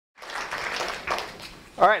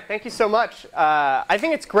All right, thank you so much. I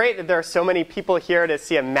think it's great that there are so many people here to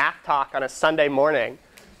see a math talk on a Sunday morning.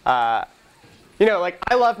 I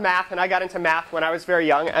love math, and I got into math when I was very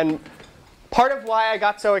young. And part of why I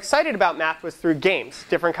got so excited about math was through games,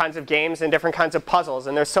 different kinds of games and different kinds of puzzles.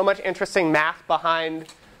 And there's so much interesting math behind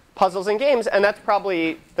puzzles and games, and that's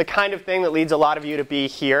probably the kind of thing that leads a lot of you to be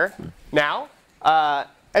here now.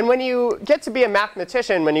 And when you get to be a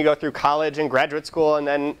mathematician, when you go through college and graduate school and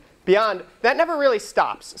then beyond, that never really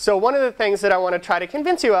stops. So one of the things that I want to try to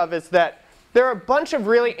convince you of is that there are a bunch of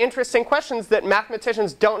really interesting questions that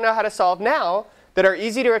mathematicians don't know how to solve now that are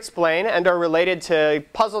easy to explain and are related to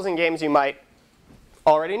puzzles and games you might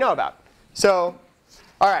already know about. So,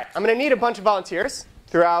 all right, I'm going to need a bunch of volunteers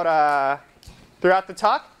throughout the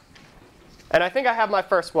talk. And I think I have my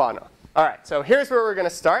first one. All right, so here's where we're going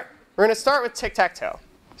to start. We're going to start with tic-tac-toe.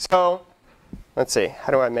 So let's see.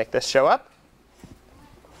 How do I make this show up?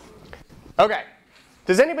 OK.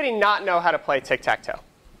 Does anybody not know how to play tic-tac-toe?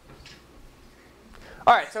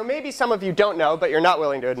 All right, so maybe some of you don't know, but you're not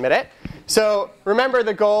willing to admit it. So remember,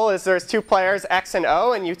 the goal is there's two players, X and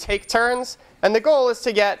O, and you take turns. And the goal is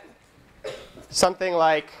to get something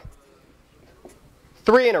like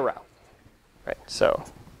 3 in a row. Right, so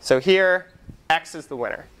here, X is the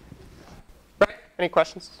winner. Right? Any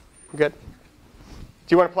questions? Good? Do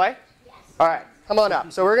you want to play? Yes. All right, come on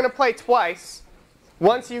up. So we're going to play twice.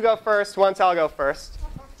 Once you go first, once I'll go first.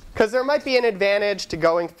 Because there might be an advantage to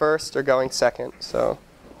going first or going second. So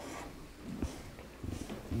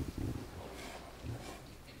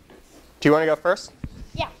do you want to go first?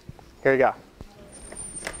 Yeah. Here you go.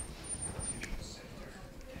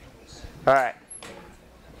 All right.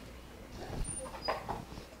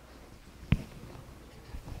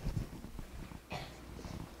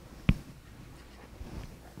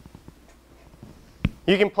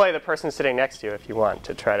 You can play the person sitting next to you if you want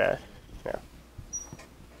to try to,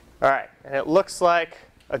 All right, and it looks like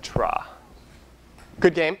a draw.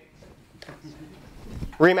 Good game.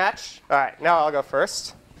 Rematch. All right, now I'll go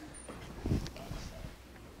first.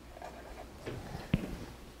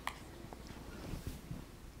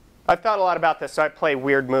 I've thought a lot about this, so I play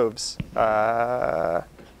weird moves. Aha!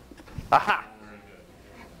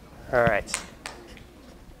 All right.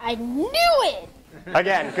 I knew it!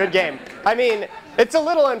 Again, good game. I mean, it's a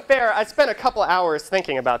little unfair. I spent a couple hours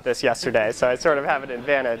thinking about this yesterday, so I sort of have an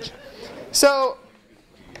advantage. So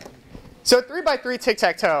 3x3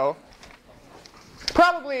 tic-tac-toe,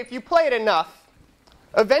 probably if you play it enough,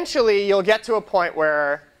 eventually you'll get to a point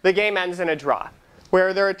where the game ends in a draw,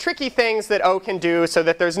 where there are tricky things that O can do so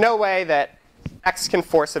that there's no way that X can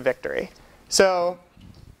force a victory. So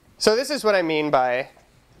this is what I mean by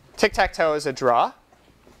tic-tac-toe is a draw.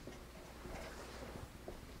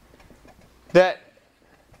 That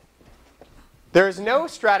there is no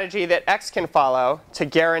strategy that X can follow to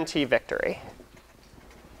guarantee victory.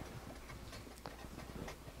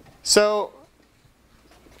 So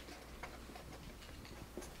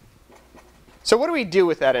what do we do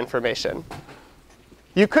with that information?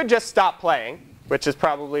 You could just stop playing, which is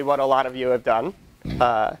probably what a lot of you have done.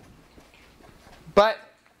 But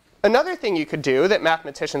another thing you could do that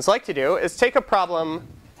mathematicians like to do is take a problem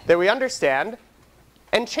that we understand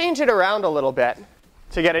and change it around a little bit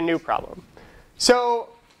to get a new problem. So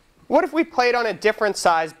what if we played on a different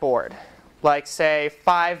size board, like say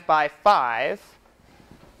 5 by 5,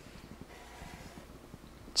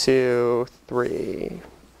 2, 3,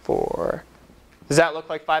 4. Does that look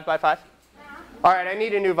like 5 by 5? Yeah. All right, I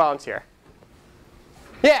need a new volunteer.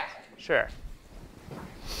 Yeah, sure.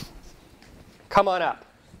 Come on up.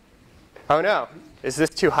 Oh no, is this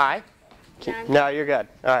too high? No, you're good.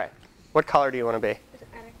 All right. What color do you want to be?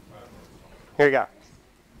 Here you go.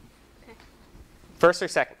 Okay. First or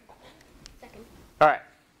second? Second. All right.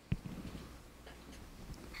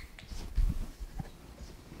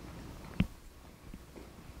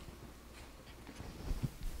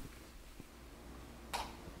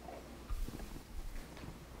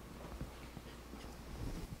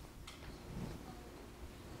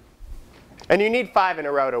 And you need 5 in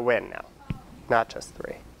a row to win now, not just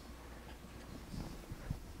 3.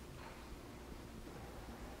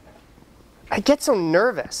 I get so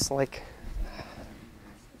nervous, like.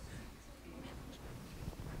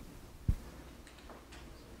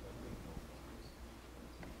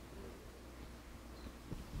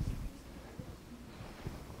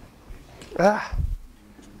 Ah.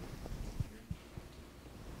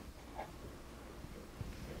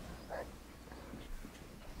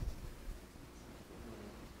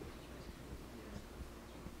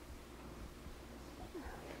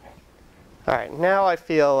 All right, now I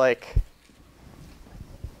feel like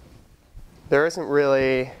there isn't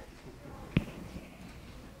really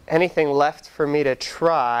anything left for me to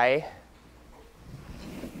try.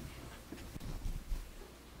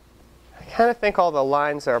 I kind of think all the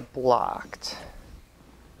lines are blocked.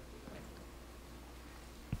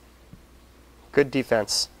 Good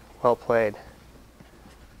defense. Well played.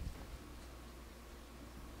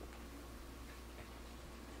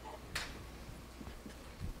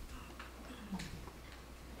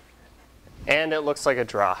 And it looks like a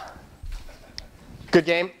draw. Good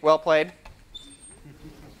game. Well played.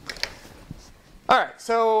 All right,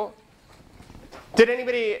 so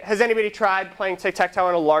has anybody tried playing tic-tac-toe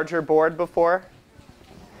on a larger board before?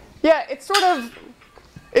 Yeah, it's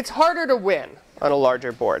harder to win on a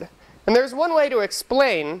larger board. And there's one way to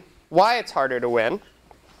explain why it's harder to win,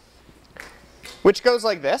 which goes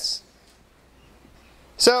like this.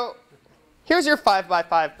 So here's your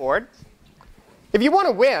 5x5 board. If you want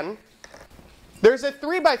to win, there's a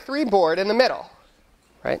 3x3 board in the middle,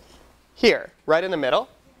 right? Here, right in the middle.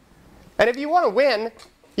 And if you want to win,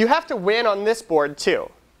 you have to win on this board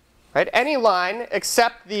too, right? Any line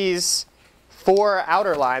except these 4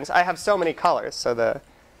 outer lines. I have so many colors. So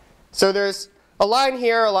there's a line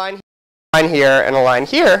here, a line here, a line here, and a line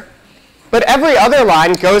here. But every other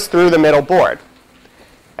line goes through the middle board.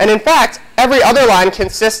 And in fact, every other line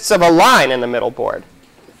consists of a line in the middle board.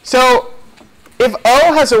 So if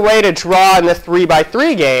O has a way to draw in the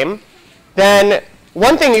 3x3 game, then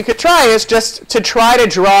one thing you could try is just to try to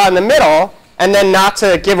draw in the middle and then not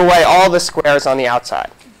to give away all the squares on the outside.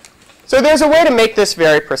 So there's a way to make this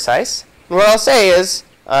very precise. And what I'll say is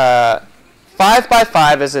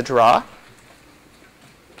 5x5 is a draw.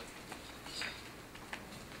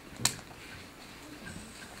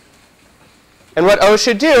 And what O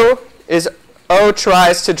should do is O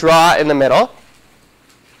tries to draw in the middle.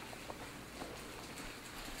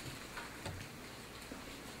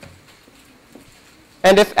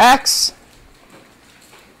 And if X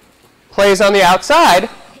plays on the outside,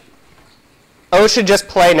 O should just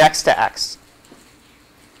play next to X.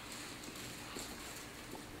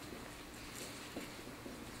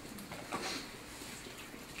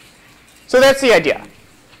 So that's the idea.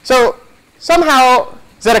 So somehow,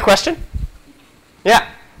 is that a question? Yeah.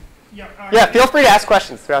 Yeah, feel free to ask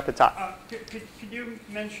questions throughout the talk. Could you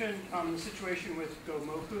mention the situation with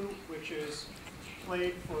Gomoku, which is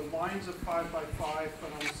played for lines of 5x5,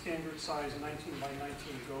 but on a standard size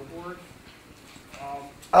 19x19 Go board?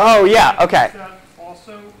 Oh, yeah, okay. Is that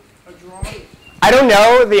also a draw? I don't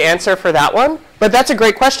know the answer for that one, but that's a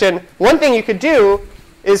great question. One thing you could do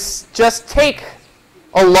is just take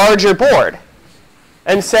a larger board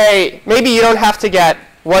and say, maybe you don't have to get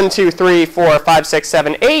 1, 2, 3, 4, 5, 6,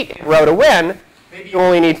 7, 8 in a row to win. Maybe you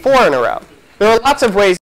only need 4 in a row. There are lots of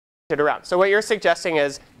ways to get it around. So what you're suggesting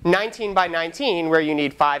is 19x19, where you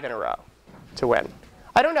need 5 in a row to win.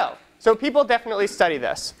 I don't know. So people definitely study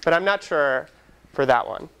this, but I'm not sure for that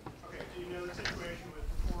one. Okay, do you know the situation with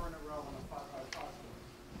 4 in a row on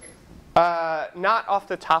a 5x5? Not off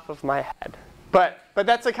the top of my head. But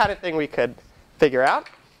that's the kind of thing we could figure out.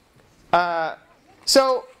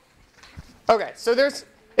 So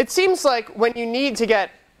it seems like when you need to get,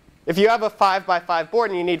 if you have a 5x5 board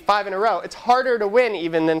and you need 5 in a row, it's harder to win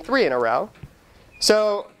even than 3 in a row.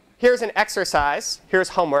 So here's an exercise. Here's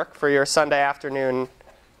homework for your Sunday afternoon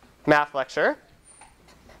math lecture.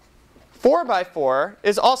 4x4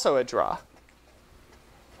 is also a draw.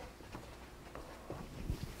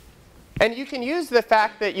 And you can use the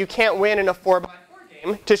fact that you can't win in a 4x4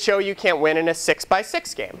 game to show you can't win in a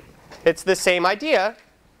 6x6 game. It's the same idea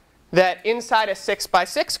that inside a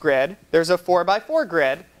 6x6 grid, there's a 4x4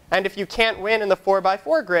 grid. And if you can't win in the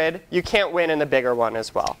 4x4 grid, you can't win in the bigger one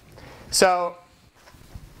as well. So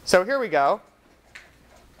here we go.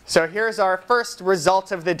 So here's our first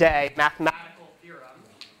result of the day, mathematical theorem.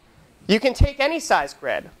 You can take any size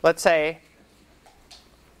grid. Let's say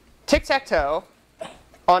tic-tac-toe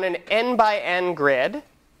on an n by n grid.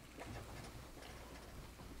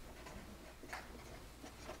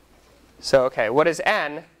 So OK, what is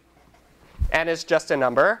n? N is just a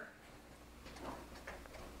number,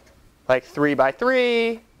 like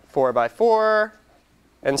 3x3, 4x4,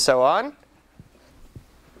 and so on,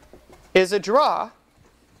 is a draw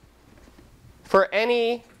for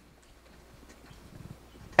any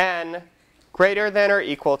n greater than or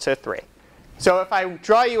equal to 3. So if I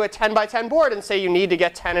draw you a 10x10 board and say you need to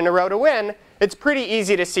get 10 in a row to win, it's pretty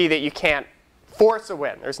easy to see that you can't force a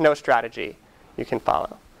win. There's no strategy you can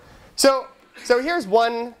follow. So here's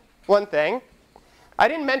one thing. I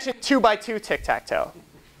didn't mention 2x2 tic-tac-toe.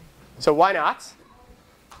 So why not?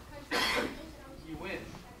 You win.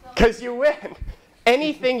 Because you win.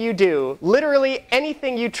 Anything you do, literally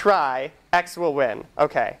anything you try, X will win.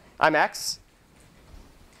 OK, I'm X.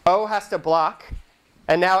 O has to block.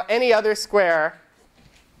 And now any other square,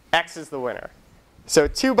 x is the winner. So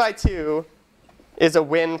 2 by 2 is a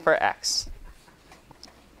win for x.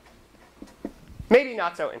 Maybe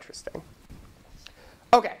not so interesting.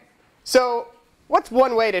 OK, so what's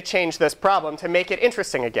one way to change this problem to make it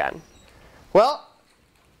interesting again? Well,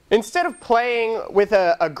 instead of playing with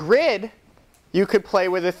a grid, you could play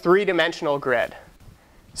with a 3-dimensional grid.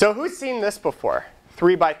 So who's seen this before?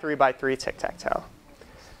 3 by 3 by 3 tic-tac-toe.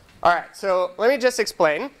 All right, so let me just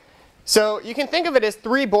explain. So you can think of it as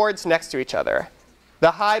 3 boards next to each other.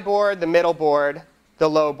 The high board, the middle board, the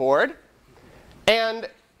low board. And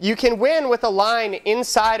you can win with a line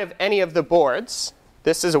inside of any of the boards.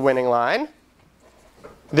 This is a winning line.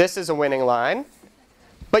 This is a winning line.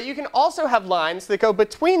 But you can also have lines that go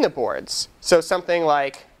between the boards. So something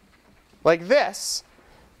like this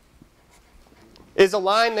is a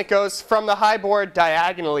line that goes from the high board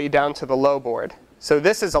diagonally down to the low board. So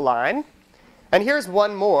this is a line. And here's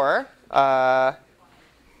one more. Let's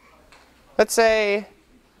say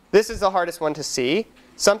this is the hardest one to see.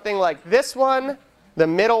 Something like this one, the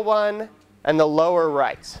middle one, and the lower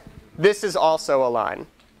right. This is also a line.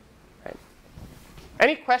 Right.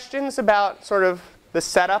 Any questions about sort of the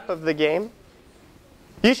setup of the game?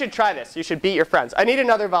 You should try this. You should beat your friends. I need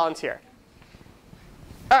another volunteer.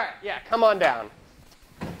 All right, yeah, come on down.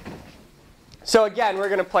 So again, we're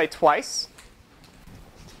going to play twice.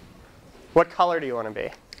 What color do you want to be?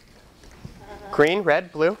 Green,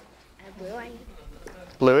 red, blue? Blue, I need.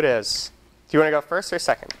 Blue it is. Do you want to go first or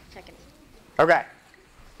second? Second. OK.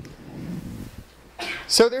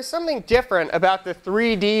 So there's something different about the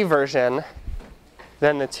 3D version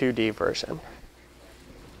than the 2D version.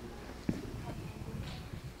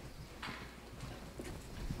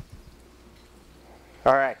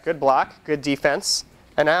 All right, good block, good defense.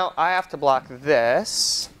 And now I have to block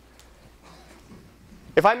this.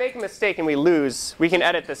 If I make a mistake and we lose, we can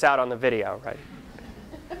edit this out on the video, right?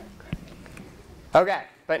 OK,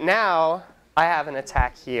 but now I have an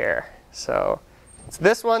attack here. So it's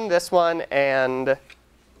this one, and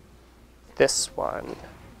this one.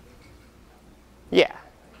 Yeah.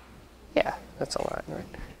 Yeah, that's a line, right?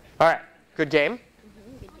 All right, good game.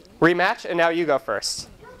 Rematch, and now you go first.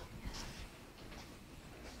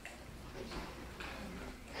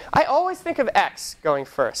 I always think of X going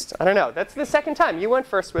first. I don't know. That's the second time. You went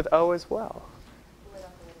first with O as well.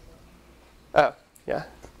 Oh, yeah.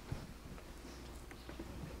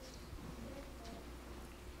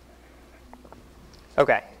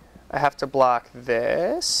 OK. I have to block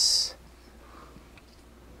this.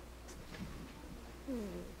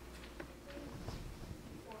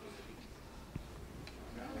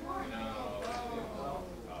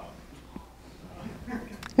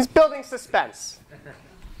 He's building suspense.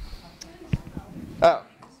 Oh,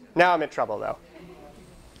 now I'm in trouble, though.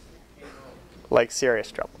 Like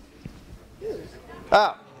serious trouble.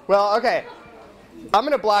 Oh, well, OK. I'm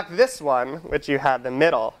going to block this one, which you had the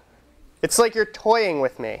middle. It's like you're toying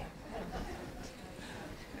with me.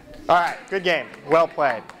 All right, good game. Well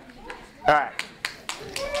played. All right.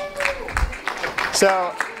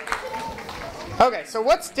 So, OK, so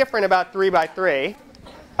what's different about 3 by 3?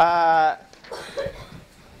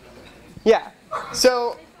 Yeah,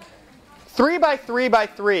 so 3 by 3 by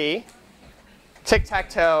 3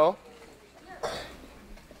 tic-tac-toe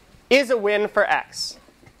is a win for X.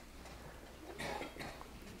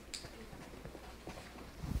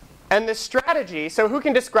 And the strategy, so who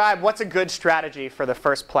can describe what's a good strategy for the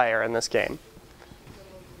first player in this game?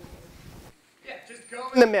 Yeah, just go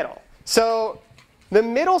in the middle. So the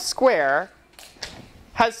middle square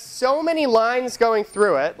has so many lines going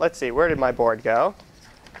through it. Let's see, where did my board go?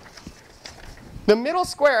 The middle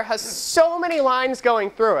square has so many lines going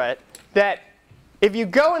through it that if you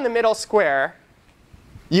go in the middle square,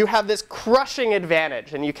 you have this crushing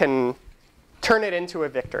advantage, and you can turn it into a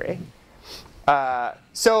victory.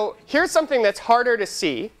 So here's something that's harder to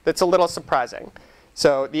see that's a little surprising.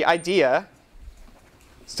 So the idea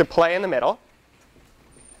is to play in the middle.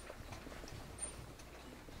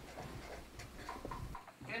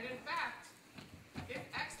 And in fact, if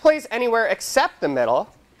X plays anywhere except the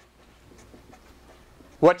middle,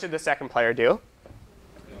 what should the second player do?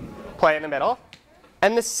 Play in the middle.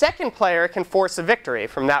 And the second player can force a victory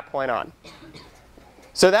from that point on.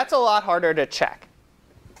 So that's a lot harder to check.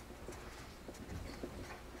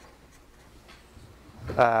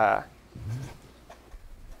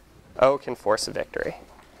 O can force a victory.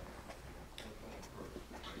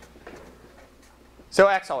 So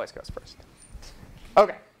X always goes first.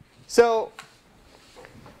 OK, so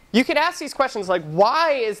you could ask these questions like,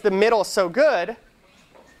 why is the middle so good?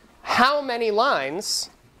 How many lines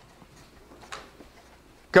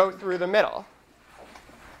go through the middle?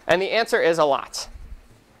 And the answer is a lot.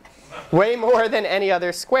 Way more than any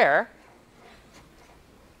other square.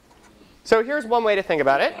 So here's one way to think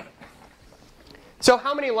about it. So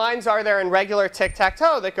how many lines are there in regular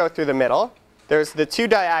tic-tac-toe that go through the middle? There's the two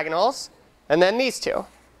diagonals, and then these two.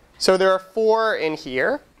 So there are 4 in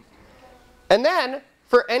here. And then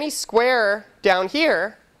for any square down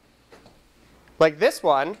here, like this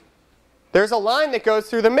one, there's a line that goes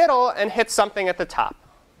through the middle and hits something at the top.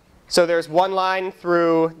 So there's one line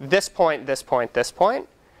through this point, this point, this point.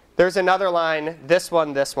 There's another line, this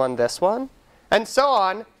one, this one, this one. And so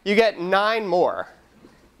on. You get 9 more.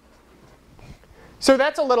 So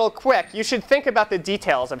that's a little quick. You should think about the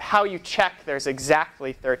details of how you check there's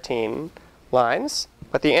exactly 13 lines.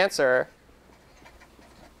 But the answer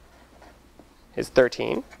is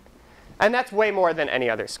 13. And that's way more than any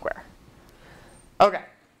other square. OK.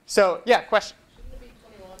 So yeah, question? Shouldn't it be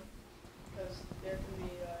 21? Because there can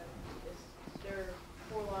be, there are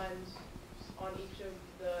 4 lines on each of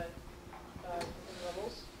the different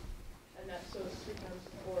levels. And that's so it's 3 times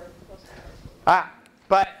 4 plus 9.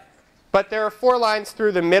 But there are 4 lines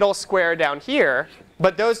through the middle square down here.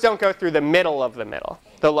 But those don't go through the middle of the middle,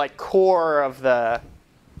 the like core of the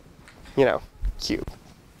cube.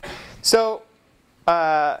 So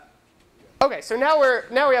OK, so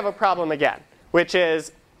now we have a problem again, which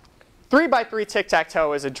is 3 by 3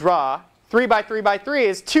 tic-tac-toe is a draw. 3 by 3 by 3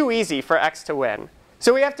 is too easy for x to win.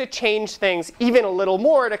 So we have to change things even a little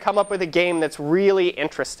more to come up with a game that's really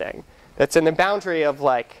interesting, that's in the boundary of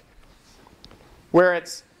like where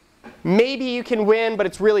it's maybe you can win, but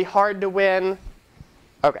it's really hard to win.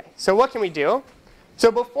 OK, so what can we do?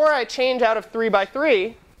 So before I change out of 3 by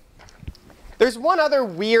 3, there's one other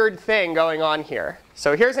weird thing going on here.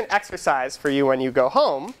 So here's an exercise for you when you go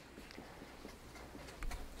home.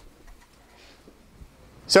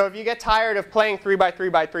 So if you get tired of playing 3 by 3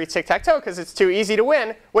 by 3 tic-tac-toe because it's too easy to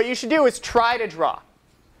win, what you should do is try to draw.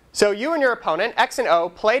 So you and your opponent, X and O,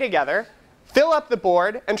 play together, fill up the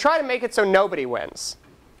board, and try to make it so nobody wins.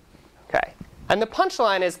 OK. And the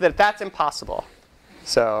punchline is that that's impossible.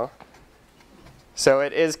 So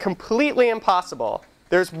it is completely impossible.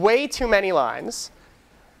 There's way too many lines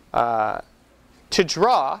to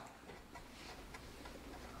draw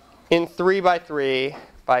in 3 by 3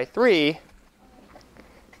 by 3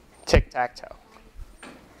 tic-tac-toe.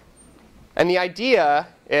 And the idea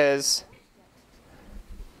is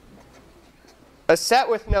a set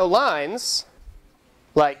with no lines,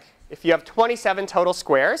 like if you have 27 total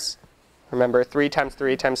squares, remember 3 times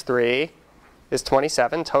 3 times 3 is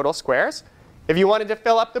 27 total squares. If you wanted to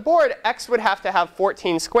fill up the board, X would have to have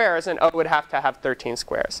 14 squares, and O would have to have 13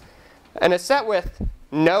 squares. And a set with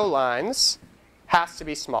no lines has to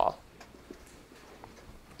be small.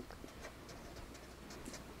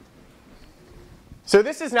 So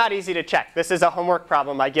this is not easy to check. This is a homework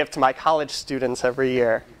problem I give to my college students every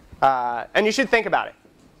year. And you should think about it.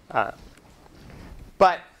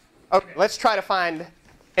 But OK, let's try to find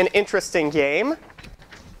an interesting game.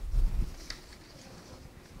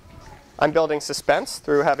 I'm building suspense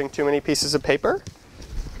through having too many pieces of paper.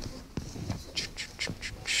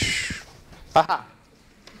 Aha.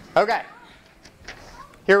 OK.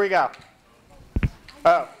 Here we go.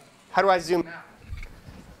 Oh, how do I zoom out?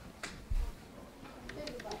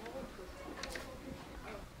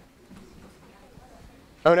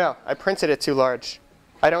 Oh no, I printed it too large.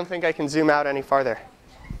 I don't think I can zoom out any farther.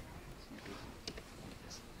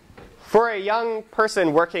 For a young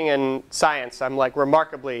person working in science, I'm like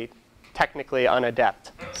remarkably technically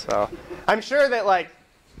unadept. So I'm sure that like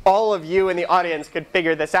all of you in the audience could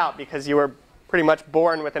figure this out because you were pretty much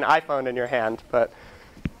born with an iPhone in your hand. But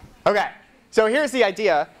OK, so here's the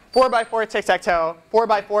idea. 4 by 4 tic-tac-toe, 4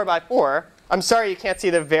 by 4 by 4. I'm sorry you can't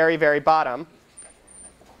see the very, very bottom.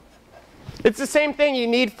 It's the same thing. You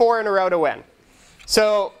need 4 in a row to win.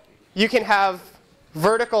 So you can have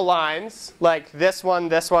vertical lines like this one,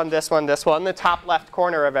 this one, this one, this one, the top left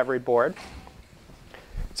corner of every board.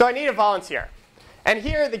 So I need a volunteer. And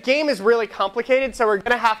here, the game is really complicated, so we're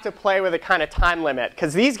going to have to play with a kind of time limit,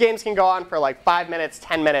 because these games can go on for like 5 minutes,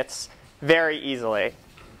 10 minutes very easily.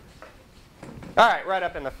 All right, right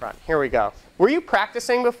up in the front. Here we go. Were you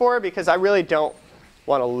practicing before? Because I really don't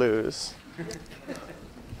want to lose.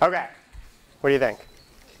 OK. What do you think?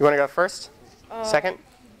 You want to go first? Second?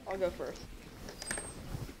 I'll go first.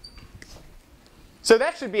 So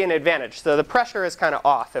that should be an advantage. So the pressure is kind of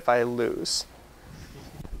off if I lose.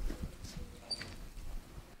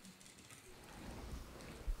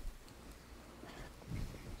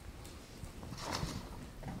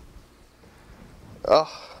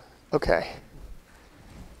 Oh, OK.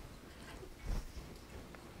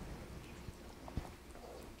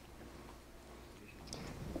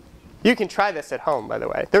 You can try this at home, by the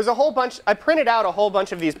way. There's a whole bunch. I printed out a whole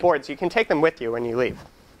bunch of these boards. You can take them with you when you leave.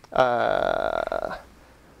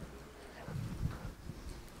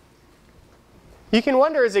 You can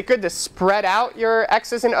wonder, is it good to spread out your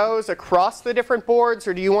X's and O's across the different boards,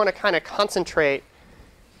 or do you want to kind of concentrate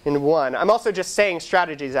in one? I'm also just saying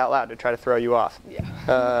strategies out loud to try to throw you off. Yeah.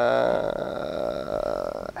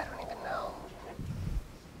 I don't even know.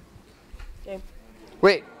 Game.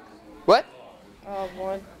 Wait, what?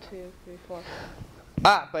 1, 2, 3, 4.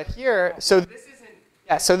 Ah, but here, so this isn't,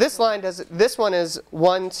 yeah, so this line does, this one is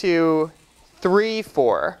 1, 2, 3,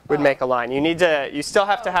 4 would make a line. You need to, you still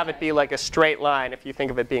have to have it be like a straight line if you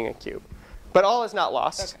think of it being a cube. But all is not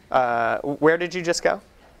lost. Okay. Where did you just go?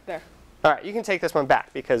 There. All right, you can take this one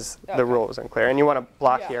back because the Okay. rule was unclear, and you want to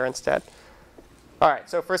block here instead. All right,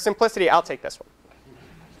 so for simplicity, I'll take this one.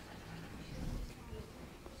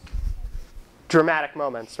 Dramatic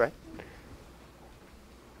moments, right?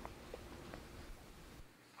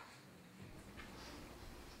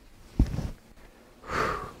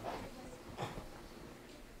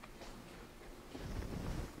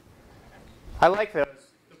 I like those.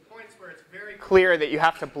 The points where it's very clear that you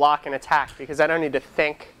have to block an attack because I don't need to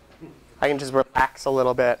think. I can just relax a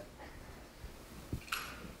little bit.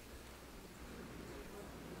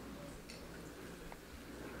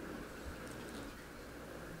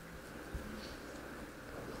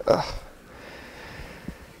 Ugh.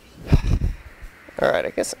 All right,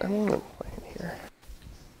 I guess I'm going to play it here.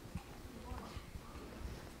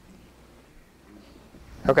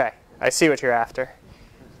 Okay, I see what you're after.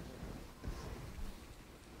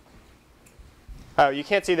 Oh, you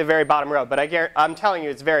can't see the very bottom row, but I'm telling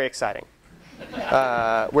you it's very exciting.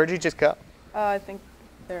 Where'd you just go? I think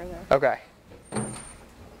there and there. Okay. I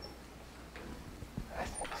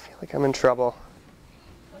feel like I'm in trouble.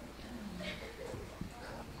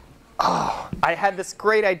 Oh, I had this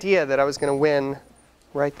great idea that I was going to win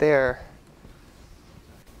right there.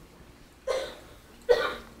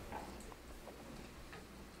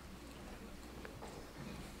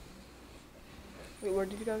 Wait, where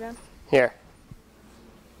did you go again? Here.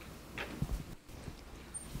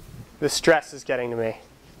 The stress is getting to me.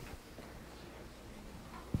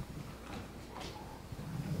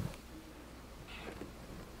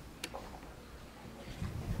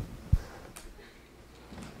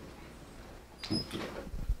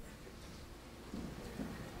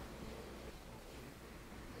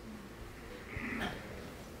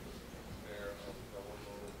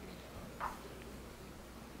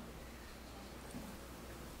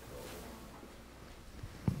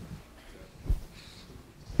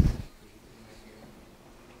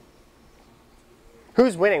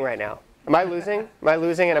 Who's winning right now? Am I losing? Am I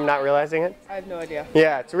losing and I'm not realizing it? I have no idea.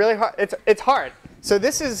 Yeah, it's really hard. It's hard. So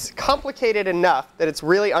this is complicated enough that it's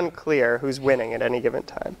really unclear who's winning at any given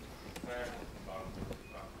time.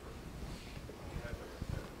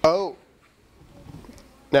 Oh.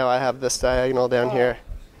 No, I have this diagonal down here.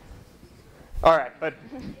 All right, but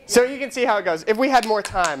so you can see how it goes. If we had more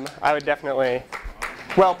time, I would definitely,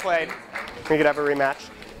 well played. We could have a rematch.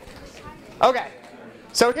 Okay,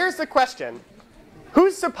 so here's the question.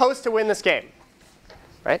 Who's supposed to win this game?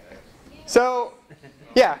 Right? So,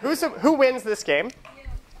 yeah, who wins this game?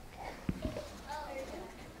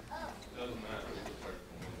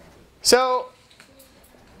 So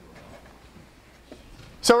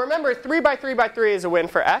remember, 3 by 3 by 3 is a win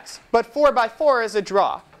for x, but 4 by 4 is a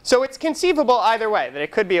draw. So it's conceivable either way, that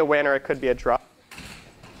it could be a win or it could be a draw.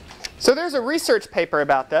 So there's a research paper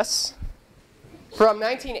about this from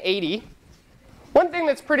 1980. One thing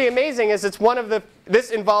that's pretty amazing is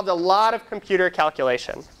this involved a lot of computer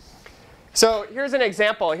calculation. So here's an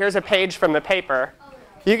example. Here's a page from the paper.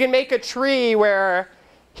 You can make a tree where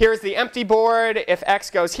here's the empty board. If x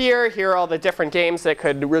goes here, here are all the different games that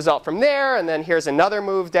could result from there. And then here's another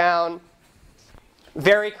move down.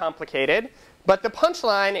 Very complicated. But the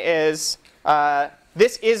punchline is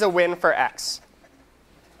this is a win for x.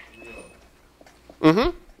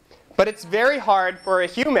 But it's very hard for a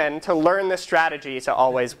human to learn the strategy to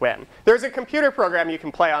always win. There's a computer program you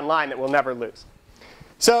can play online that will never lose.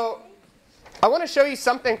 So I want to show you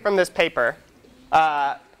something from this paper.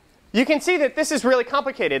 You can see that this is really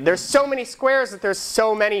complicated. There's so many squares that there's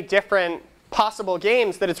so many different possible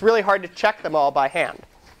games that it's really hard to check them all by hand.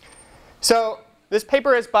 So this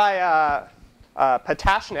paper is by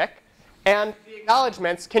Patashnik. And the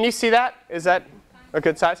acknowledgments, can you see that? Is that a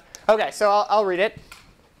good size? OK, so I'll read it.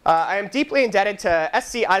 I am deeply indebted to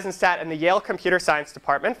SC Eisenstadt and the Yale Computer Science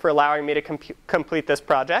Department for allowing me to complete this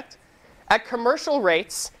project. At commercial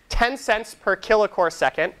rates, 10 cents per kilocore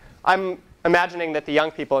second. I'm imagining that the young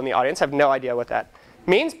people in the audience have no idea what that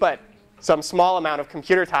means, but some small amount of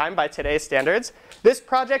computer time by today's standards, this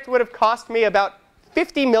project would have cost me about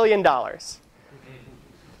 $50 million.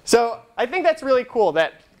 So I think that's really cool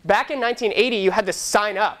that back in 1980, you had to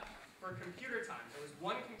sign up for computer time. There was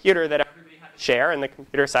one computer that everybody had to share in the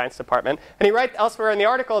computer science department. And he writes elsewhere in the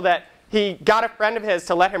article that he got a friend of his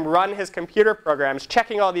to let him run his computer programs,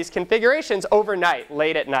 checking all these configurations overnight,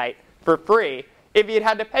 late at night, for free. If he had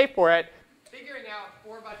had to pay for it, figuring out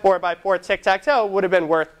 4x4 tic-tac-toe would have been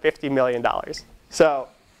worth $50 million. So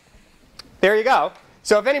there you go.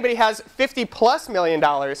 So if anybody has $50+ million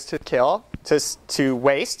to kill, to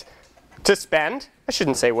waste, to spend, I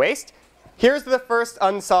shouldn't say waste, here's the first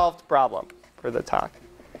unsolved problem for the talk.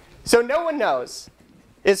 So no one knows,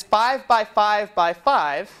 is 5 by 5 by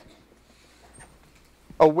 5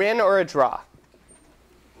 a win or a draw?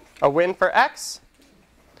 A win for x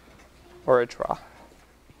or a draw?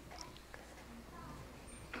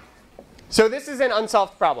 So this is an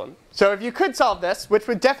unsolved problem. So if you could solve this, which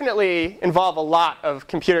would definitely involve a lot of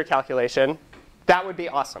computer calculation, that would be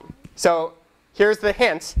awesome. So here's the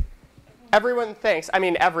hint. Everyone thinks, I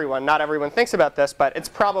mean everyone, not everyone thinks about this, but it's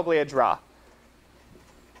probably a draw.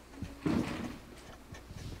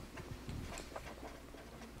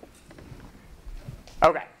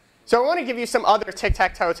 OK. So I want to give you some other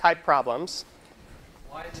tic-tac-toe type problems.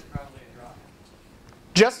 Why is it probably a draw?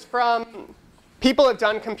 Just from people have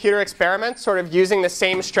done computer experiments sort of using the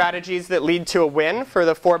same strategies that lead to a win for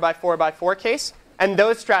the 4 by 4 by 4 case. And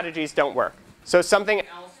those strategies don't work. So something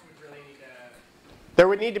else would really need to, there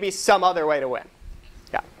would need to be some other way to win.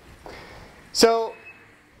 Yeah. So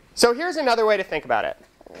here's another way to think about it.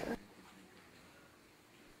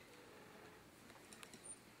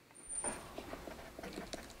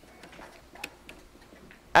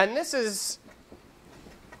 And this is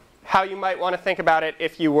how you might want to think about it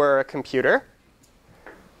if you were a computer.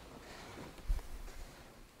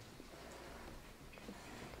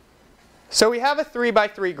 So we have a 3 by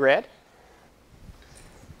 3 grid.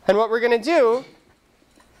 And what we're going to do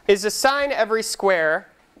is assign every square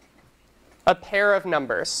a pair of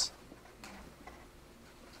numbers.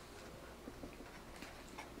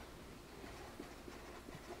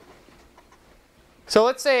 So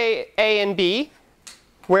let's say A and B,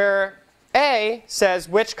 where A says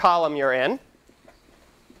which column you're in,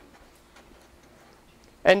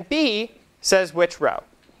 and B says which row.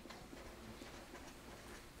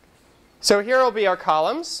 So here will be our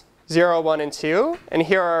columns, 0, 1, and 2. And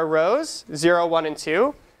here are our rows, 0, 1, and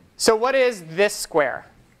 2. So what is this square?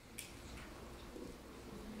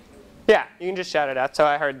 Yeah, you can just shout it out so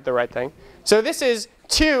I heard the right thing. So this is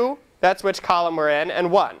 2, that's which column we're in,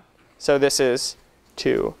 and 1. So this is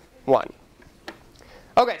 2, 1.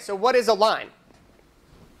 OK, so what is a line?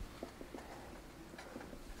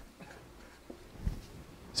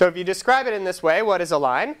 So if you describe it in this way, what is a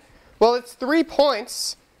line? Well, it's 3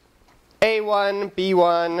 points, A1,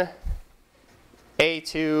 B1,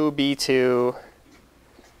 A2, B2,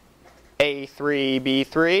 A3,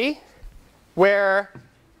 B3, where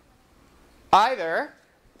either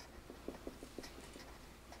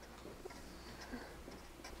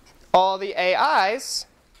all the AIs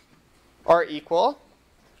are equal,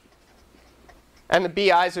 and the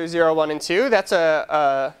BIs are 0, 1, and 2. That's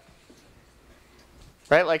right,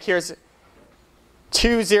 like here's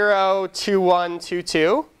 2, 0, 2, 1, 2,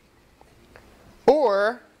 2.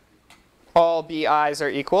 Or all BIs are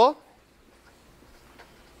equal.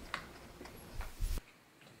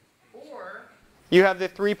 Or you have the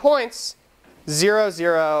 3 points, 0,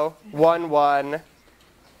 0, 1, 1,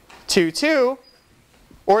 2, 2.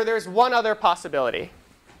 Or there's one other possibility.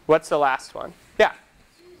 What's the last one? Yeah?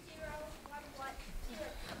 2, 0, 1, 1,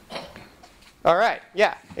 0. All right.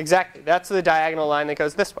 Yeah, exactly. That's the diagonal line that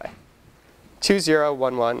goes this way. 2, 0,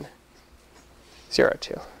 1, 1, 0,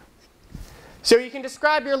 2. So you can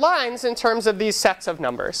describe your lines in terms of these sets of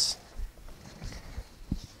numbers.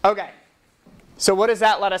 OK. So what does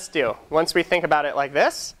that let us do once we think about it like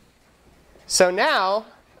this? So now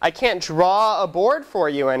I can't draw a board for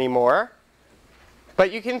you anymore.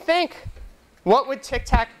 But you can think, what would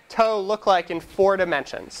tic-tac-toe look like in 4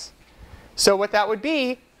 dimensions? So what that would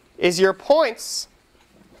be is your points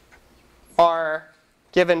are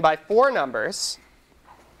given by 4 numbers,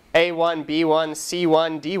 A1, B1,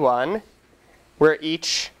 C1, D1, where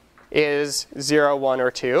each is 0, 1, or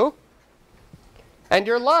 2. And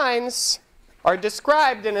your lines are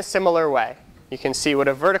described in a similar way. You can see what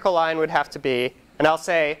a vertical line would have to be. And I'll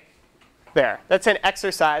say, there. That's an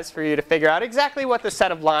exercise for you to figure out exactly what the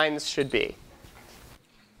set of lines should be.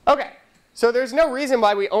 OK, so there's no reason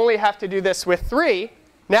why we only have to do this with 3.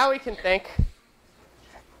 Now we can think,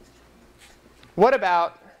 what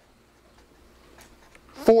about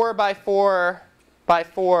 4 by 4 by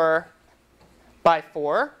 4 by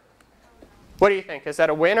 4. What do you think? Is that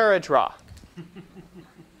a win or a draw?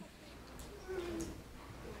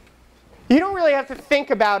 You don't really have to think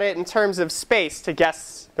about it in terms of space to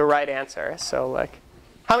guess the right answer. So like,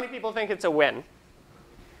 how many people think it's a win?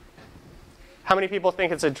 How many people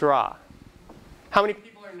think it's a draw? How many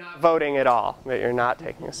people are not voting at all, that you're not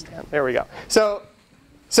taking a stand? There we go. So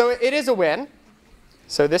it is a win.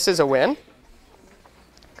 So this is a win.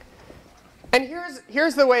 And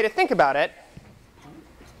here's the way to think about it.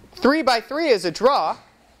 3 by 3 is a draw,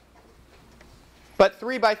 but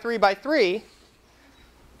 3 by 3 by 3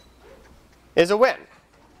 is a win.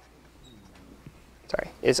 Sorry,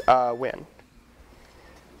 is a win.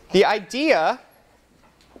 The idea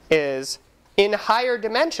is in higher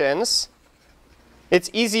dimensions, it's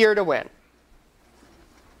easier to win.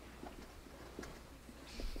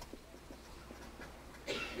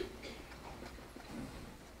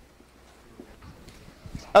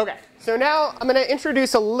 OK, so now I'm going to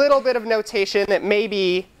introduce a little bit of notation that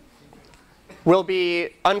maybe will be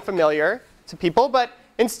unfamiliar to people. But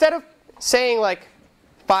instead of saying like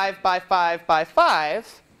 5 by 5 by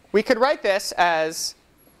 5, we could write this as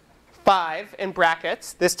 5 in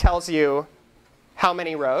brackets. This tells you how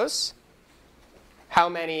many rows, how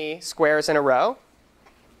many squares in a row.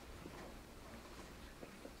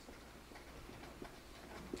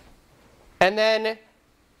 And then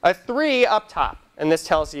a 3 up top. And this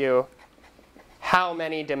tells you how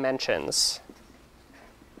many dimensions.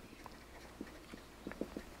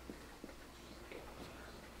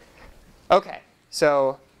 OK,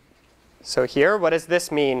 so here, what does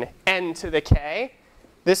this mean? N to the k.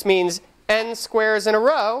 This means n squares in a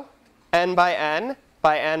row, n by n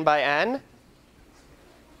by n by n,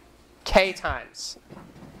 k times.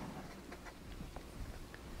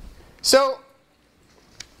 So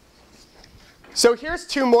here's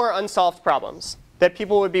 2 more unsolved problems that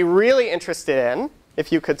people would be really interested in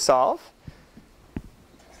if you could solve.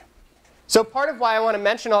 So part of why I want to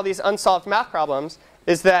mention all these unsolved math problems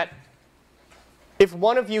is that if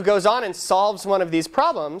one of you goes on and solves one of these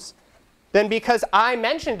problems, then because I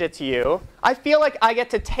mentioned it to you, I feel like I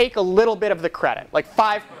get to take a little bit of the credit, like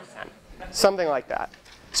 5%, something like that.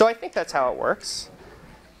 So I think that's how it works.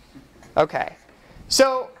 OK,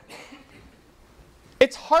 so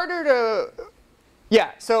it's harder to,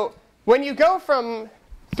 yeah, so when you go from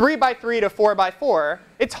 3 by 3 to 4 by 4,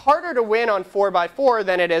 it's harder to win on 4 by 4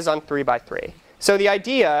 than it is on 3 by 3. So the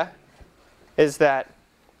idea is that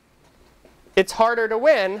it's harder to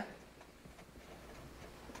win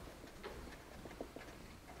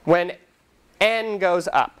when n goes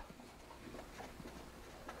up.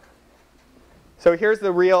 So here's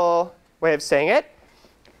the real way of saying it.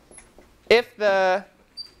 If the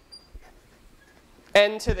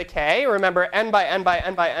n to the k, remember n by n by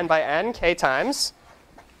n by n by n, k times,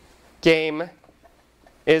 game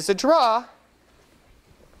is a draw,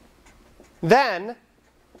 then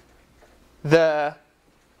the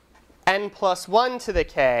n plus 1 to the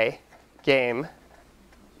k game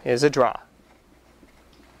is a draw.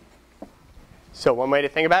 So one way to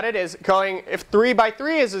think about it is going, if 3 by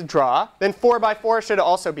 3 is a draw, then 4 by 4 should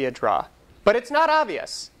also be a draw. But it's not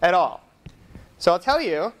obvious at all. So I'll tell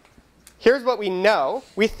you, here's what we know.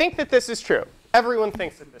 We think that this is true. Everyone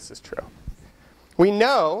thinks that this is true. We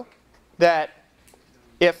know that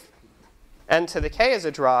if n to the k is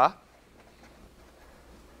a draw,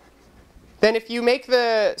 then if you make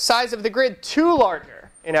the size of the grid 2 larger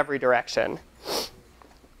in every direction,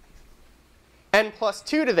 n plus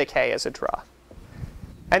 2 to the k is a draw.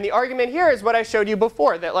 And the argument here is what I showed you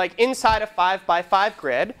before, that like inside a 5 by 5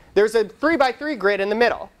 grid, there's a 3 by 3 grid in the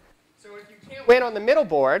middle. So if you can't win on the middle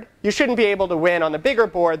board, you shouldn't be able to win on the bigger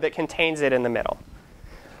board that contains it in the middle.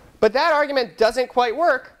 But that argument doesn't quite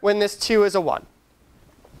work when this 2 is a 1.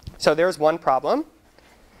 So there's one problem.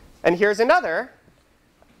 And here's another.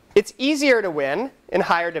 It's easier to win in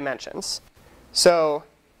higher dimensions. So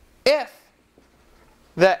if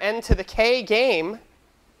the n to the k game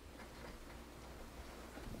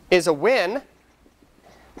is a win,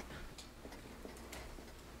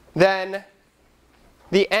 then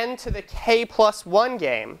the n to the k plus 1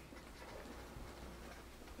 game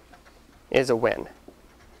is a win.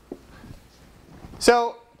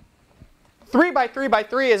 So 3 by 3 by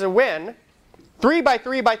 3 is a win. 3 by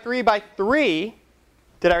 3 by 3 by 3,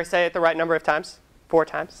 did I say it the right number of times? 4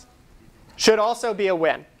 times. Should also be a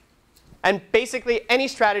win. And basically any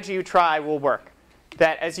strategy you try will work.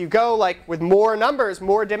 That as you go like with more numbers,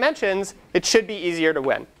 more dimensions, it should be easier to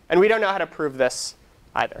win. And we don't know how to prove this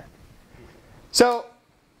either. So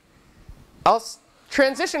I'll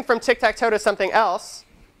transition from tic-tac-toe to something else.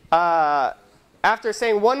 after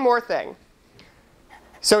saying one more thing.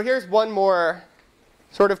 So here's one more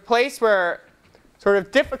sort of place where sort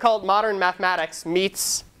of difficult modern mathematics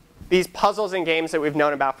meets these puzzles and games that we've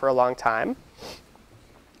known about for a long time.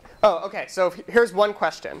 Oh, OK. So here's one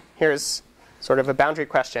question. Here's sort of a boundary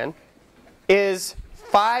question. Is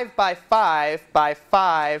 5 by 5 by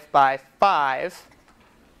 5 by 5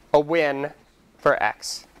 a win for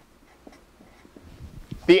x?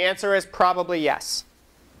 The answer is probably yes.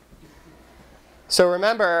 So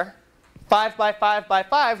remember, 5 by 5 by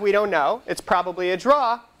 5, we don't know. It's probably a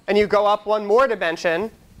draw. And you go up one more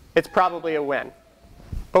dimension, it's probably a win.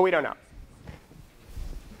 But we don't know.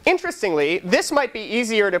 Interestingly, this might be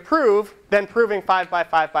easier to prove than proving 5 by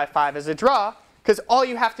 5 by 5 is a draw, because all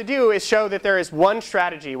you have to do is show that there is one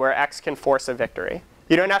strategy where x can force a victory.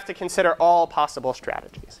 You don't have to consider all possible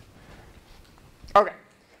strategies. OK,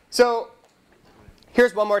 so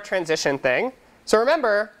here's one more transition thing. So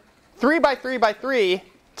remember, 3 by 3 by 3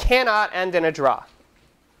 cannot end in a draw.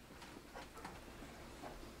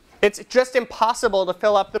 It's just impossible to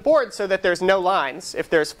fill up the board so that there's no lines if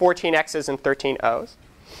there's 14 x's and 13 o's.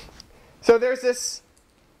 So there's this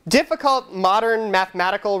difficult modern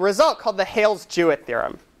mathematical result called the Hales-Jewett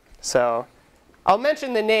theorem. So I'll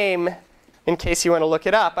mention the name in case you want to look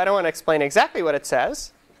it up. I don't want to explain exactly what it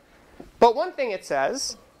says. But one thing it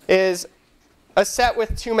says is a set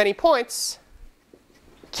with too many points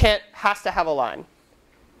has to have a line.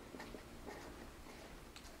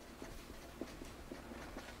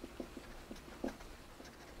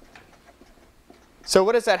 So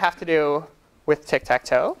what does that have to do with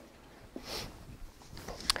tic-tac-toe?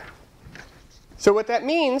 So what that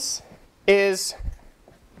means is,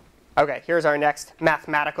 OK, here's our next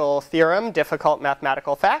mathematical theorem, difficult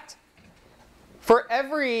mathematical fact. For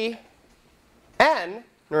every n,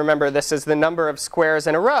 remember this is the number of squares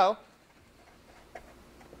in a row,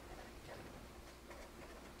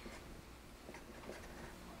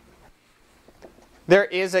 there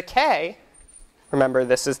is a k. Remember,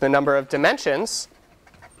 this is the number of dimensions.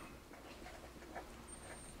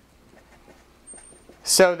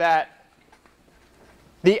 So that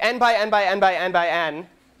the n by n by n by n by n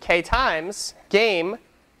k times game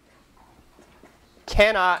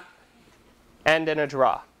cannot end in a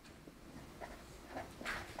draw.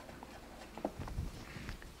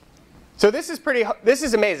 So this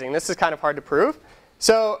is amazing. This is kind of hard to prove.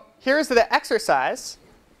 So here's the exercise.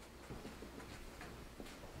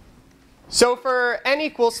 So for n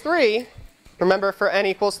equals 3, remember for n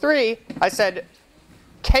equals 3, I said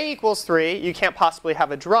k equals 3, you can't possibly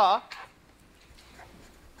have a draw.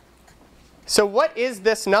 So what is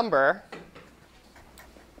this number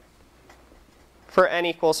for n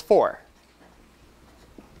equals 4?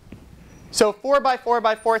 So 4 by 4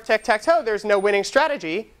 by 4 tic-tac-toe, there's no winning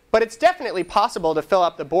strategy. But it's definitely possible to fill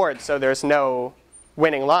up the board so there's no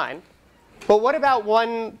winning line. But what about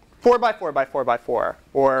 4 by 4 by 4 by 4?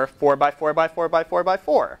 Or 4 by 4 by 4 by 4 by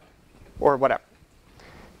 4? Or whatever.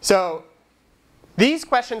 So these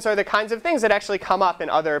questions are the kinds of things that actually come up in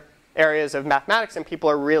other areas of mathematics and people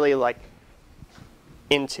are really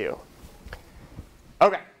into.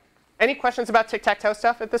 OK. Any questions about tic-tac-toe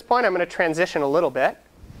stuff at this point? I'm going to transition a little bit.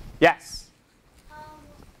 Yes? For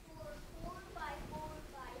 4 by 4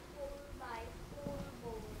 by 4 by 4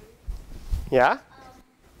 board, Yeah?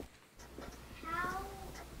 how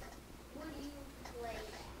would you play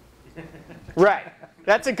that? Right.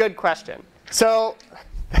 That's a good question. So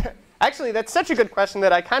actually, that's such a good question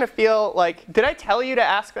that I kind of feel like, did I tell you to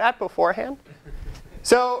ask that beforehand?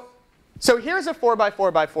 So here's a 4 by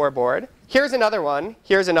 4 by 4 board. Here's another one.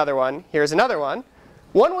 Here's another one. Here's another one.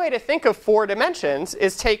 One way to think of 4 dimensions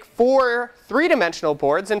is take 4 3-dimensional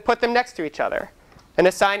boards and put them next to each other and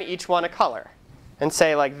assign each one a color. And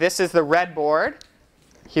say, like, this is the red board.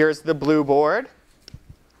 Here's the blue board.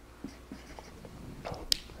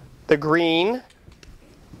 The green.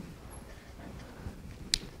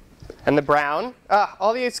 And the brown.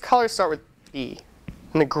 All these colors start with E.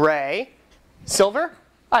 And the gray. Silver?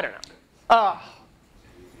 I don't know.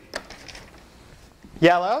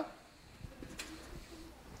 Yellow.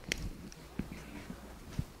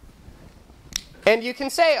 And you can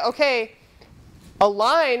say, OK, a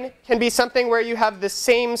line can be something where you have the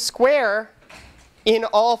same square in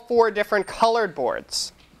all 4 different colored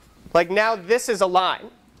boards. Like now this is a line,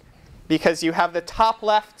 because you have the top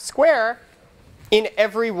left square in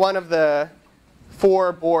every one of the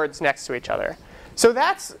 4 boards next to each other. So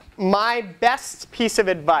that's my best piece of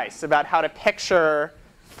advice about how to picture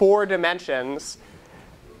 4 dimensions.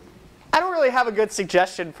 I don't really have a good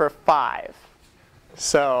suggestion for 5.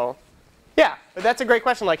 So yeah, but that's a great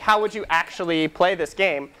question. Like, how would you actually play this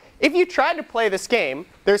game? if you tried to play this game,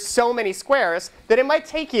 there's so many squares that it might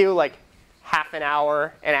take you like half an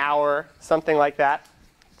hour, something like that.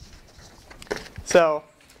 So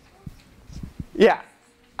yeah,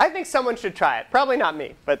 I think someone should try it. Probably not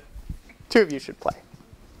me, but 2 of you should play.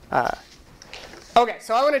 OK,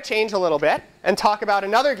 so I want to change a little bit and talk about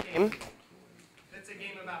another game that's a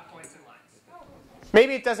game about points and lines.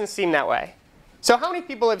 Maybe it doesn't seem that way. So how many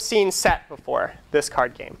people have seen Set before, this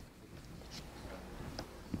card game?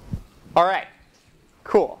 All right,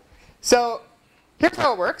 cool. So here's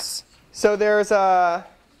how it works. So there's so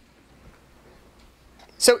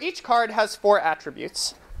each card has 4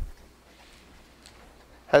 attributes.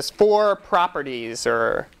 Has 4 properties,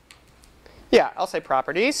 or yeah, I'll say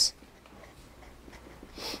properties.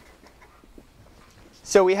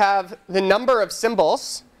 So we have the number of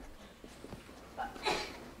symbols,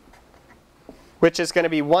 which is going to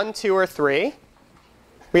be 1, 2, or 3.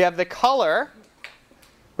 We have the color,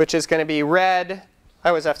 which is going to be red. I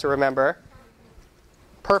always have to remember.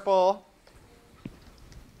 Purple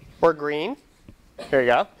or green. Here you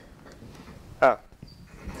go. Oh,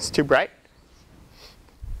 it's too bright.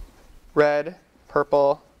 Red,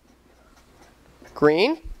 purple,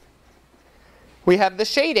 green. We have the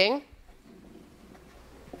shading,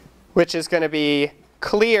 which is going to be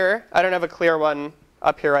clear. I don't have a clear one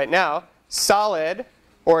up here right now. Solid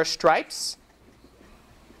or stripes.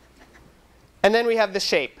 And then we have the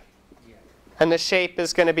shape. And the shape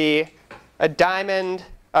is going to be a diamond,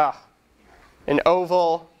 an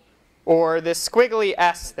oval, or this squiggly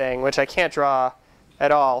S thing, which I can't draw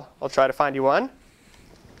at all. I'll try to find you one.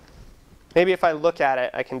 Maybe if I look at it,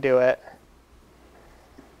 I can do it.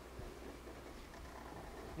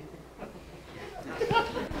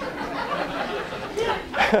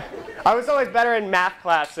 I was always better in math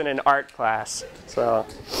class than in art class. So,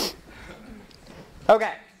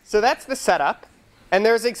 OK, so that's the setup. And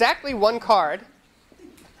there's exactly 1 card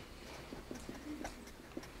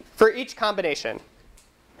for each combination.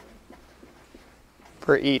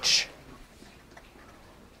 For each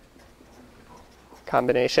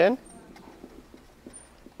combination.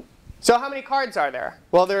 So how many cards are there?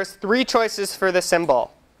 Well, there's 3 choices for the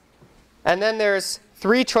symbol. And then there's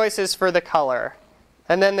 3 choices for the color.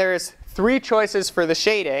 And then there's 3 choices for the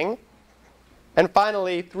shading. And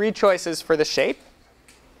finally, 3 choices for the shape.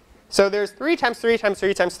 So there's 3 times 3 times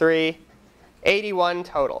 3 times 3, 81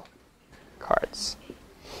 total cards.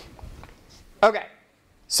 OK,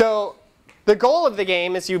 so the goal of the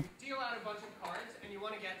game is you deal out a bunch of cards, and you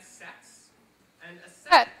want to get sets. And a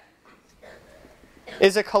set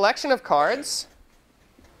is a collection of cards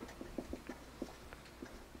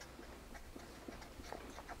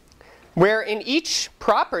where in each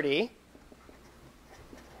property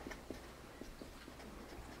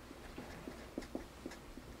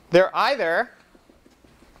they're either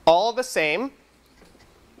all the same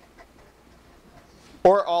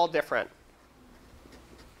or all different.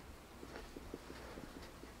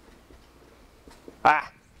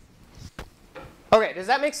 OK, does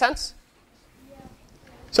that make sense? Yeah.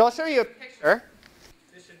 So I'll show you a picture.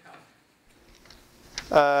 This should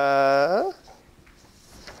help.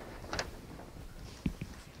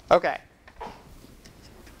 OK.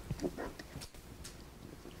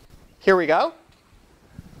 Here we go.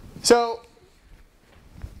 So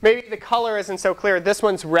maybe the color isn't so clear. This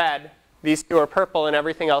one's red. These 2 are purple, and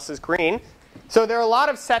everything else is green. So there are a lot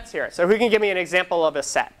of sets here. So who can give me an example of a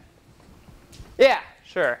set? Yeah,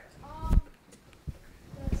 sure.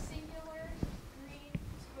 The singular green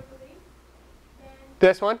squiggly. Then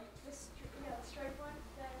This one? the striped one.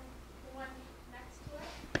 Then the one next to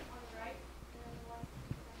it on the right. And then the one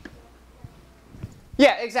next to it.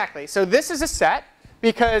 Yeah, exactly. So this is a set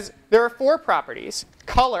because there are 4 properties.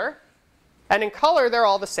 Color, and in color they're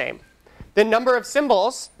all the same. The number of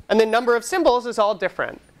symbols, and the number of symbols is all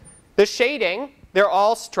different. The shading, they're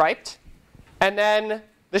all striped. And then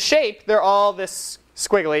the shape, they're all this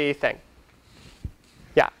squiggly thing.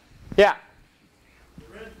 Yeah. Yeah. The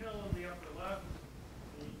red pill on the upper left,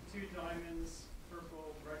 the 2 diamonds,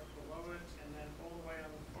 purple right below it, and then all the way on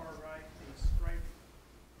the far right, the striped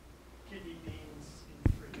kidney beans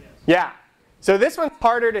in 3. Yes. Yeah. So this one's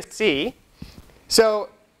harder to see. So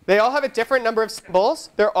they all have a different number of symbols.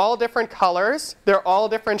 They're all different colors. They're all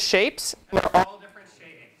different shapes. And they're all different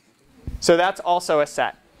shadings. So that's also a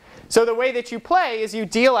set. So the way that you play is you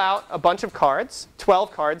deal out a bunch of cards,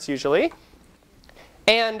 12 cards usually.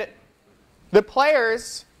 And the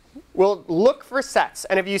players will look for sets.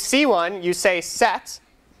 And if you see one, you say set.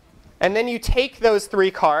 And then you take those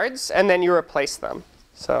 3 cards, and then you replace them.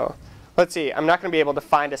 So let's see. I'm not going to be able to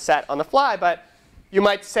find a set on the fly. But you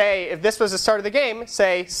might say, if this was the start of the game,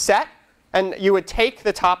 say set. and you would take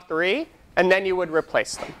the top 3, and then you would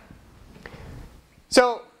replace them.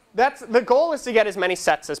 So the goal is to get as many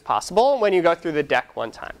sets as possible when you go through the deck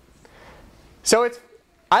one time. So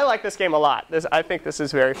I like this game a lot. I think this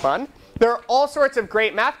is very fun. There are all sorts of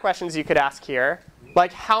great math questions you could ask here,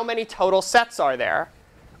 like how many total sets are there?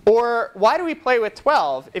 Or why do we play with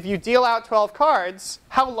 12? If you deal out 12 cards,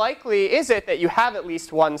 how likely is it that you have at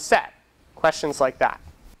least one set? Questions like that.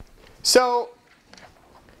 So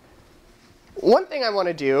one thing I want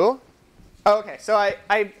to do, okay, so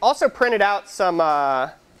I also printed out some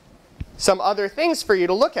other things for you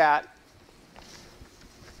to look at.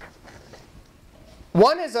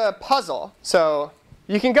 One is a puzzle. So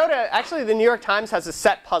you can go to, actually the New York Times has a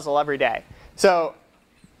set puzzle every day. So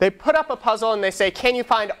they put up a puzzle and they say, can you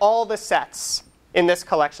find all the sets in this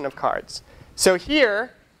collection of cards? So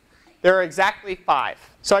here, there are exactly 5.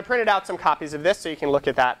 So I printed out some copies of this so you can look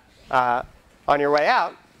at that on your way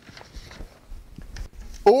out.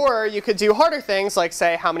 Or you could do harder things like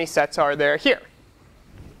say, how many sets are there here?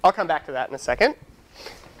 I'll come back to that in a second.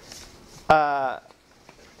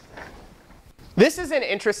 This is an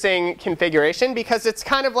interesting configuration because it's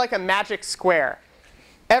kind of like a magic square.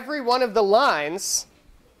 Every one of the lines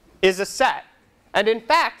is a set. And in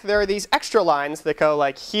fact, there are these extra lines that go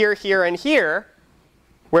like here, here, and here,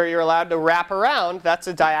 where you're allowed to wrap around. That's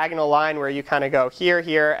a diagonal line where you kind of go here,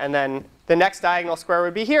 here, and then the next diagonal square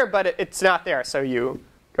would be here, but it's not there. So you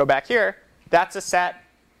go back here. That's a set.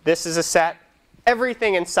 This is a set.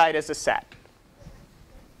 Everything in sight is a set.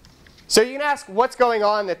 So you can ask, what's going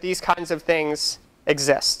on that these kinds of things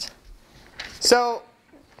exist? So,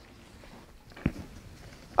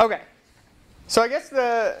 OK. So I guess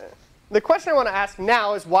the question I want to ask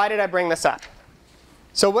now is, why did I bring this up?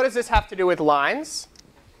 So what does this have to do with lines?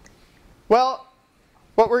 Well,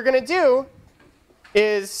 what we're going to do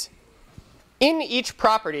is, in each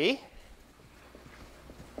property,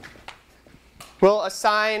 we'll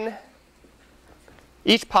assign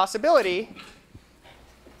each possibility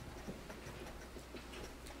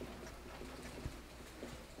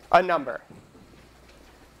a number.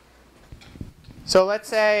 So let's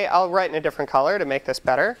say, I'll write in a different color to make this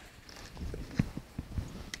better,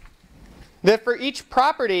 that for each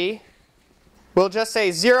property, we'll just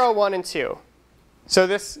say 0, 1, and 2. So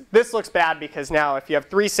this looks bad because now if you have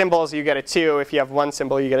 3 symbols, you get a 2. If you have 1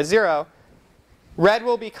 symbol, you get a 0. Red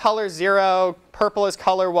will be color 0. Purple is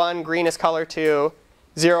color 1. Green is color 2.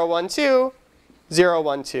 0, 1, 2. 0,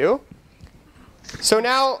 1, 2. So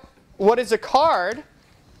now, what is a card?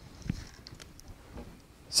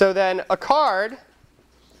 So then a card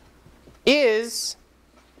is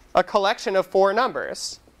a collection of 4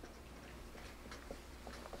 numbers.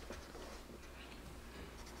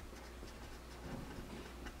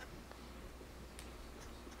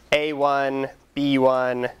 A1,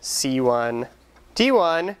 B1, C1,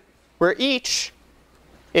 D1, where each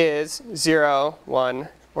is 0, 1,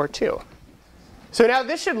 or 2. So now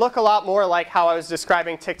this should look a lot more like how I was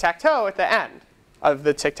describing tic-tac-toe at the end of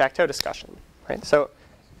the tic-tac-toe discussion. Right? So,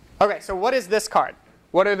 OK, so what is this card?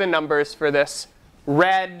 What are the numbers for this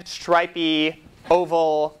red, stripy,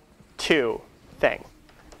 oval 2 thing?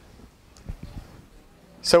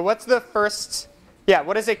 So what's the first? Yeah,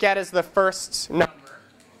 what does it get as the first number?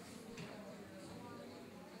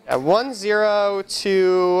 1, 0,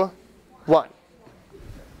 2, 1.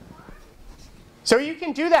 So you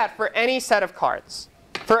can do that for any set of cards.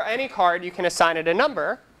 For any card, you can assign it a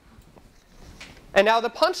number. And now the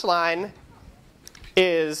punchline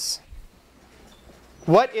is,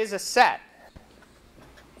 what is a set?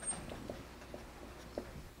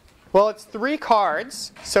 Well, it's 3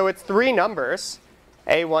 cards, so it's 3 numbers.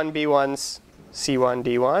 A1, B1, C1,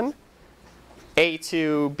 D1.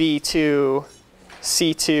 A2, B2,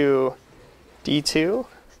 C2, D2.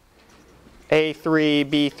 A3,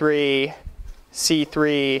 B3,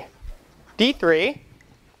 C3, D3.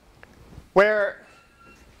 Where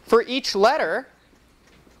for each letter,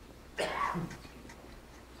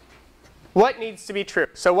 what needs to be true?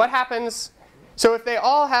 So what happens? So if they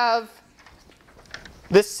all have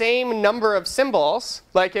the same number of symbols,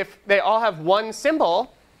 like if they all have 1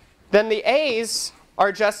 symbol, then the A's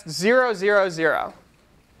are just 0, 0, 0.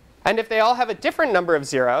 And if they all have a different number of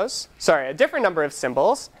a different number of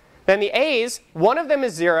symbols, then the A's, one of them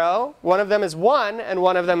is 0, one of them is 1, and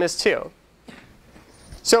one of them is 2.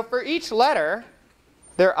 So for each letter,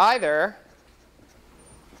 they're either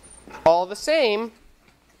all the same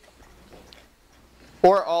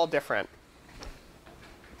or all different.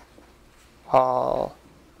 All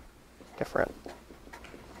different.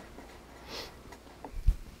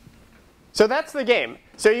 So that's the game.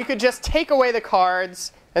 So you could just take away the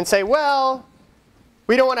cards and say, well,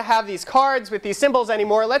 we don't want to have these cards with these symbols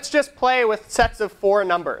anymore. Let's just play with sets of 4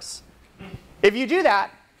 numbers. If you do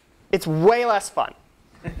that, it's way less fun.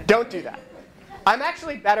 Don't do that. I'm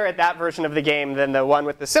actually better at that version of the game than the one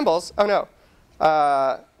with the symbols. Oh, no.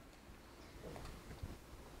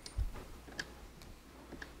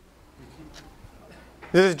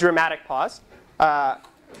 This is dramatic pause. I've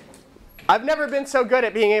never been so good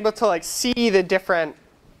at being able to like see the different.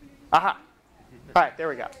 Aha. All right, there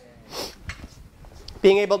we go.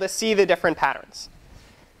 Being able to see the different patterns.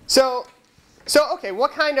 So okay, what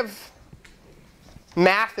kind of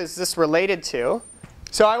math is this related to?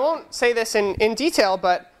 So I won't say this in detail,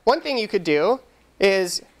 but one thing you could do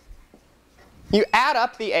is you add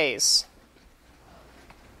up the A's.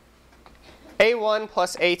 A1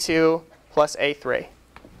 plus A2 plus A3.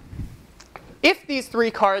 If these 3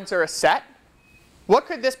 cards are a set, what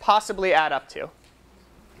could this possibly add up to?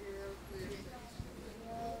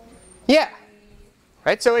 Yeah.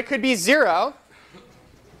 Right? So it could be 0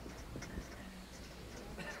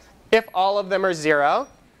 if all of them are 0.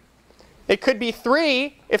 It could be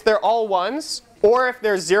 3 if they're all 1s, or if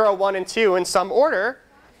they're 0, 1, and 2 in some order.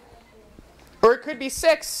 Or it could be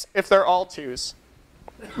 6 if they're all 2s.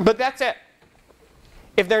 But that's it.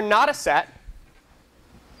 If they're not a set,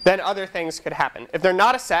 then other things could happen. If they're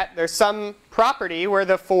not a set, there's some property where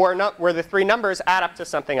the 3 numbers add up to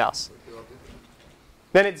something else.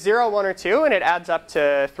 Then it's 0, 1, or 2, and it adds up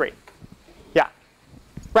to 3. Yeah.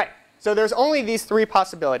 Right. So there's only these 3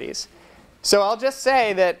 possibilities. So I'll just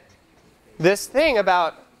say that this thing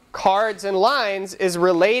about cards and lines is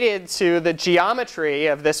related to the geometry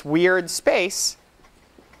of this weird space,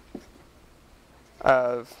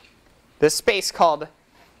 of this space called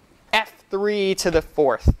F3 to the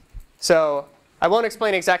 4th. So I won't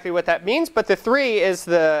explain exactly what that means, but the 3 is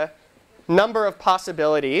the number of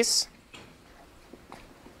possibilities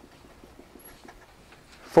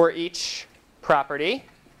for each property.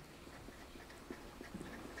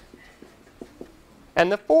 And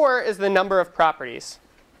the 4 is the number of properties.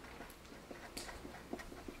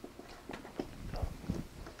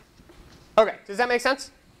 OK, does that make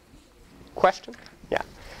sense? Question? Yeah.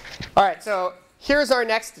 All right, so here's our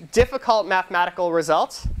next difficult mathematical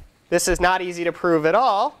result. This is not easy to prove at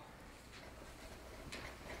all.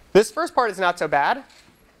 This first part is not so bad.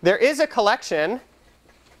 There is a collection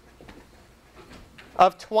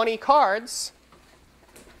of 20 cards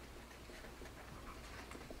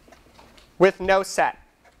with no set.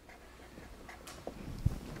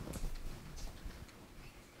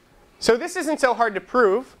 So this isn't so hard to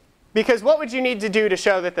prove, because what would you need to do to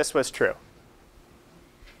show that this was true?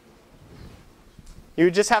 You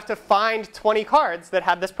would just have to find 20 cards that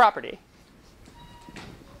had this property.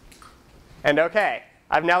 And OK,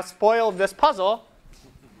 I've now spoiled this puzzle.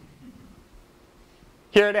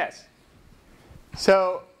 Here it is.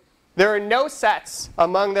 So there are no sets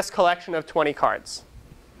among this collection of 20 cards,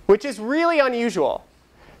 which is really unusual.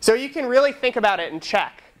 So you can really think about it and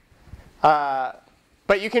check.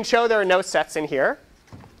 But you can show there are no sets in here.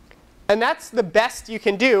 And that's the best you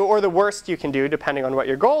can do, or the worst you can do, depending on what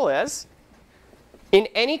your goal is. In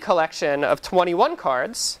any collection of 21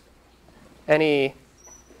 cards, any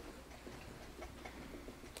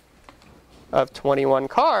of 21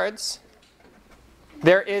 cards,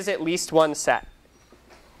 there is at least one set.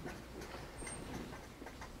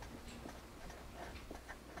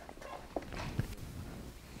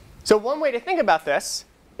 So one way to think about this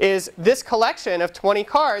is this collection of 20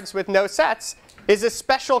 cards with no sets is a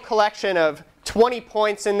special collection of 20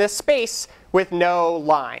 points in this space with no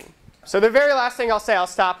line. So the very last thing I'll say, I'll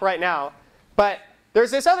stop right now. But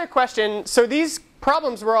there's this other question. So these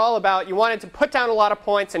problems were all about you wanted to put down a lot of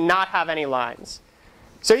points and not have any lines.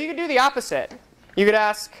 So you could do the opposite. You could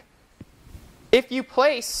ask, if you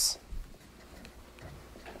place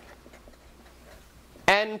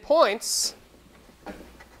n points,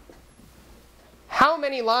 how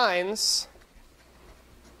many lines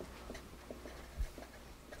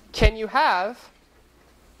can you have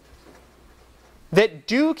that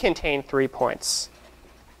do contain 3 points?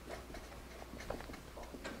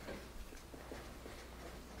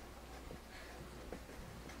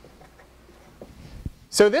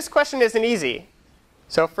 So this question isn't easy.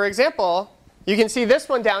 So for example, you can see this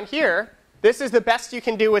one down here. This is the best you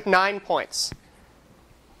can do with 9 points.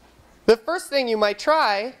 The first thing you might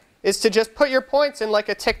try is to just put your points in like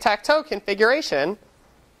a tic-tac-toe configuration,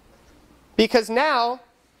 because now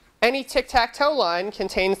any tic-tac-toe line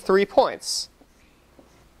contains 3 points.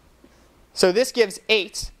 So this gives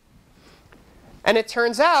 8. And it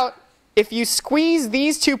turns out, if you squeeze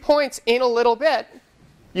these 2 points in a little bit,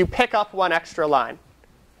 you pick up 1 extra line.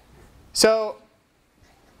 So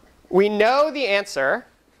we know the answer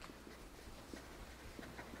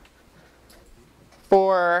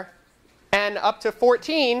for n up to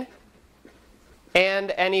 14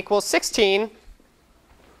 and n equals 16.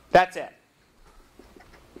 That's it.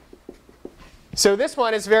 So this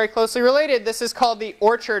one is very closely related. This is called the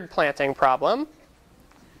orchard planting problem.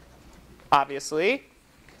 Obviously.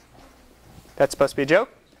 That's supposed to be a joke.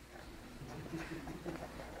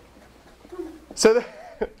 So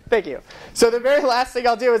thank you. So the very last thing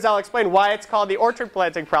I'll do is I'll explain why it's called the orchard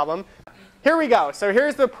planting problem. Here we go. So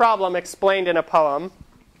here's the problem explained in a poem.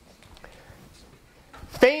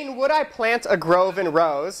 Fain would I plant a grove in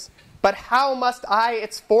rows, but how must I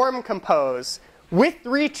its form compose, with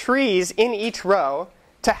 3 trees in each row,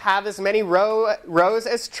 to have as many rows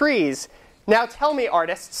as trees? Now tell me,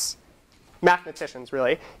 artists, mathematicians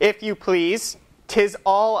really, if you please, 'tis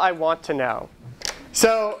all I want to know.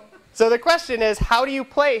 So the question is, how do you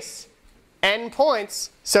place n points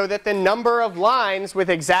so that the number of lines with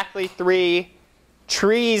exactly 3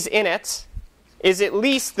 trees in it is at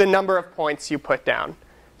least the number of points you put down?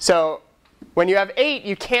 So when you have 8,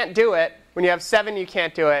 you can't do it. When you have 7, you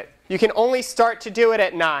can't do it. You can only start to do it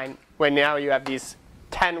at 9, when now you have these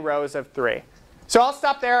 10 rows of 3. So I'll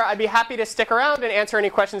stop there. I'd be happy to stick around and answer any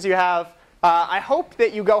questions you have. I hope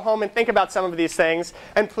that you go home and think about some of these things.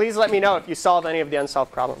 And please let me know if you solve any of the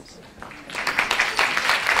unsolved problems.